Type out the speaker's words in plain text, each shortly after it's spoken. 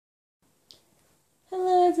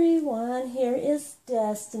everyone, here is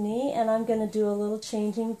Destiny, and I'm going to do a little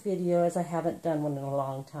changing video as I haven't done one in a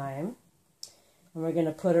long time. And we're going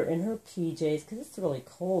to put her in her PJs because it's really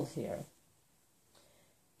cold here.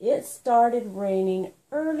 It started raining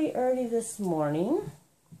early this morning,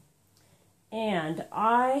 and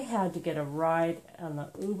I had to get a ride on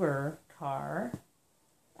the Uber car.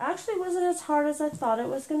 Actually, it wasn't as hard as I thought it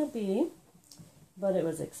was going to be, but it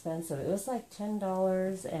was expensive. It was like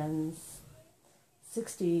 $10 and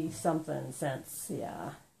 60 something cents,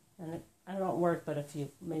 yeah. And I don't work but a few,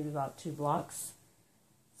 maybe about 2 blocks.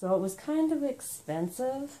 So it was kind of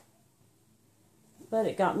expensive, but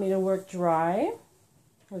it got me to work dry,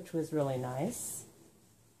 which was really nice.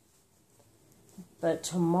 But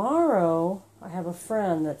tomorrow, I have a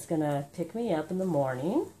friend that's going to pick me up in the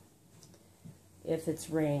morning if it's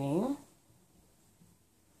raining.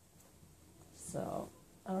 So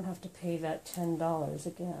I don't have to pay that $10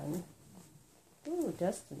 again. Ooh,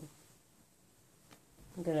 Destiny.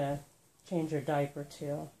 I'm going to change her diaper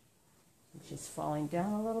too. She's falling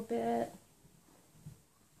down a little bit.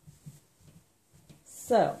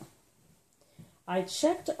 So, I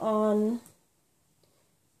checked on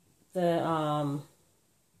the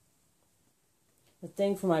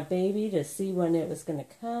thing for my baby to see when it was going to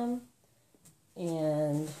come.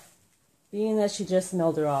 And being that she just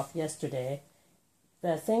mailed her off yesterday,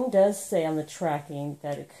 the thing does say on the tracking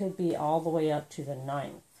that it could be all the way up to the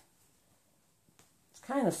 9th. It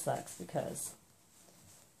kind of sucks because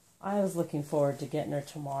I was looking forward to getting her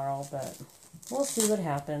tomorrow, but we'll see what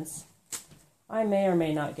happens. I may or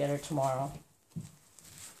may not get her tomorrow.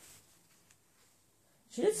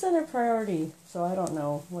 She did send her priority, so I don't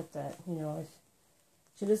know what that,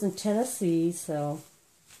 she lives in Tennessee, so.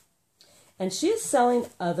 And she is selling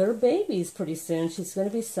other babies pretty soon. She's going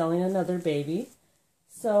to be selling another baby.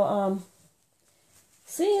 So,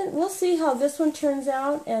 we'll see how this one turns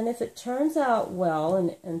out, and if it turns out well,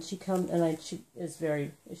 and she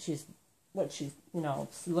she's what she,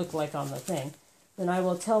 looked like on the thing, then I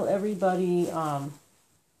will tell everybody,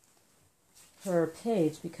 her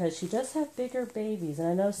page, because she does have bigger babies, and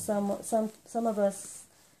I know some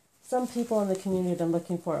people in the community have been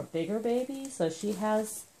looking for a bigger baby, so she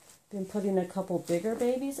has been putting a couple bigger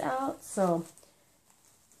babies out, so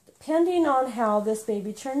depending on how this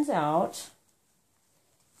baby turns out,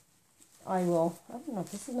 I don't know,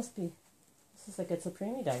 this is like it's a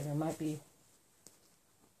preemie diaper, it might be,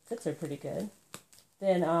 fits her pretty good.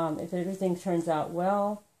 Then if everything turns out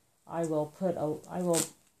well, I will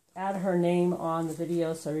add her name on the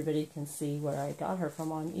video so everybody can see where I got her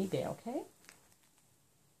from on eBay, okay?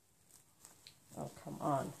 Oh, come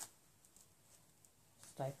on.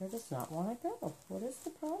 This diaper does not want to go. What is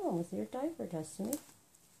the problem with your diaper, Destiny?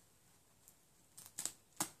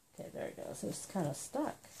 Okay, there it goes. It's kind of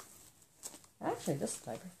stuck. Actually, this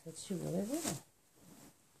diaper fits you really well.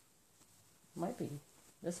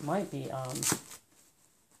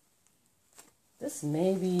 This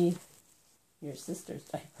may be your sister's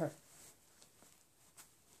diaper.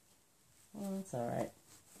 Well, that's all right.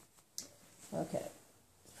 Okay,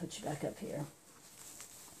 let's put you back up here.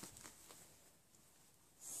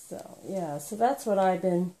 So yeah, so that's what I've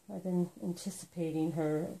been anticipating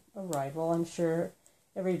her arrival. I'm sure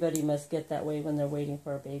everybody must get that way when they're waiting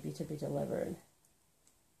for a baby to be delivered.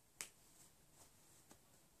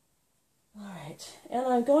 Alright, and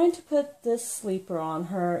I'm going to put this sleeper on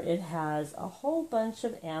her. It has a whole bunch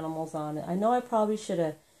of animals on it. I know I probably should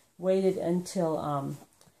have waited until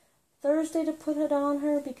Thursday to put it on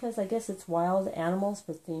her because I guess it's wild animals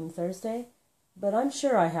for Theme Thursday. But I'm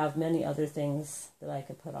sure I have many other things that I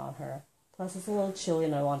could put on her. Plus it's a little chilly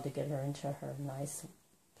and I want to get her into her nice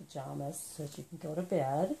pajamas so she can go to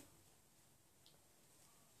bed.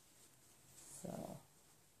 So.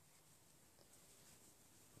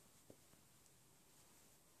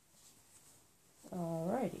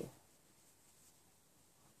 Alrighty.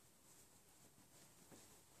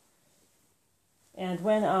 And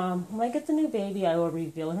when I get the new baby, I will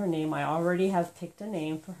reveal her name. I already have picked a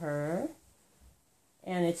name for her.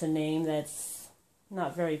 And it's a name that's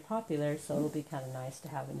not very popular, so it'll be kind of nice to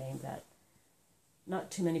have a name that not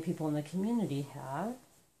too many people in the community have.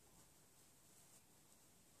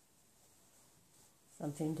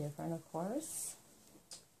 Something different, of course.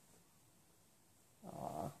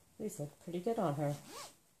 Aw, these look pretty good on her.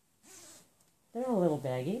 They're a little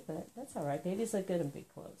baggy, but that's all right. Babies look good in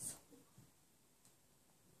big clothes.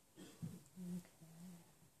 Okay.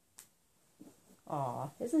 Aw,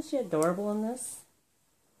 isn't she adorable in this?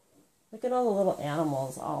 Look at all the little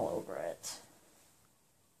animals all over it.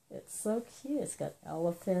 It's so cute. It's got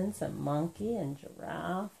elephants and monkey and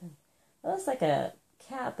giraffe. And it looks like a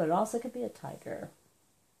cat, but it also could be a tiger.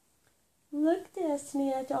 Look,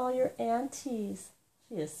 Destiny, at all your aunties.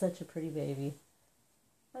 She is such a pretty baby.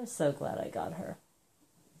 I'm so glad I got her.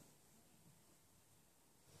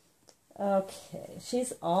 Okay,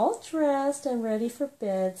 she's all dressed and ready for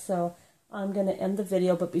bed, so I'm going to end the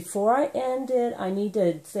video. But before I end it, I need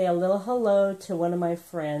to say a little hello to one of my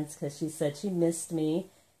friends because she said she missed me,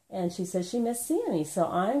 and she said she missed seeing me. So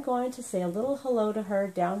I'm going to say a little hello to her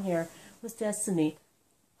down here with Destiny.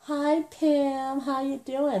 Hi, Pam. How you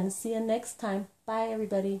doing? See you next time. Bye,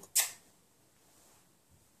 everybody.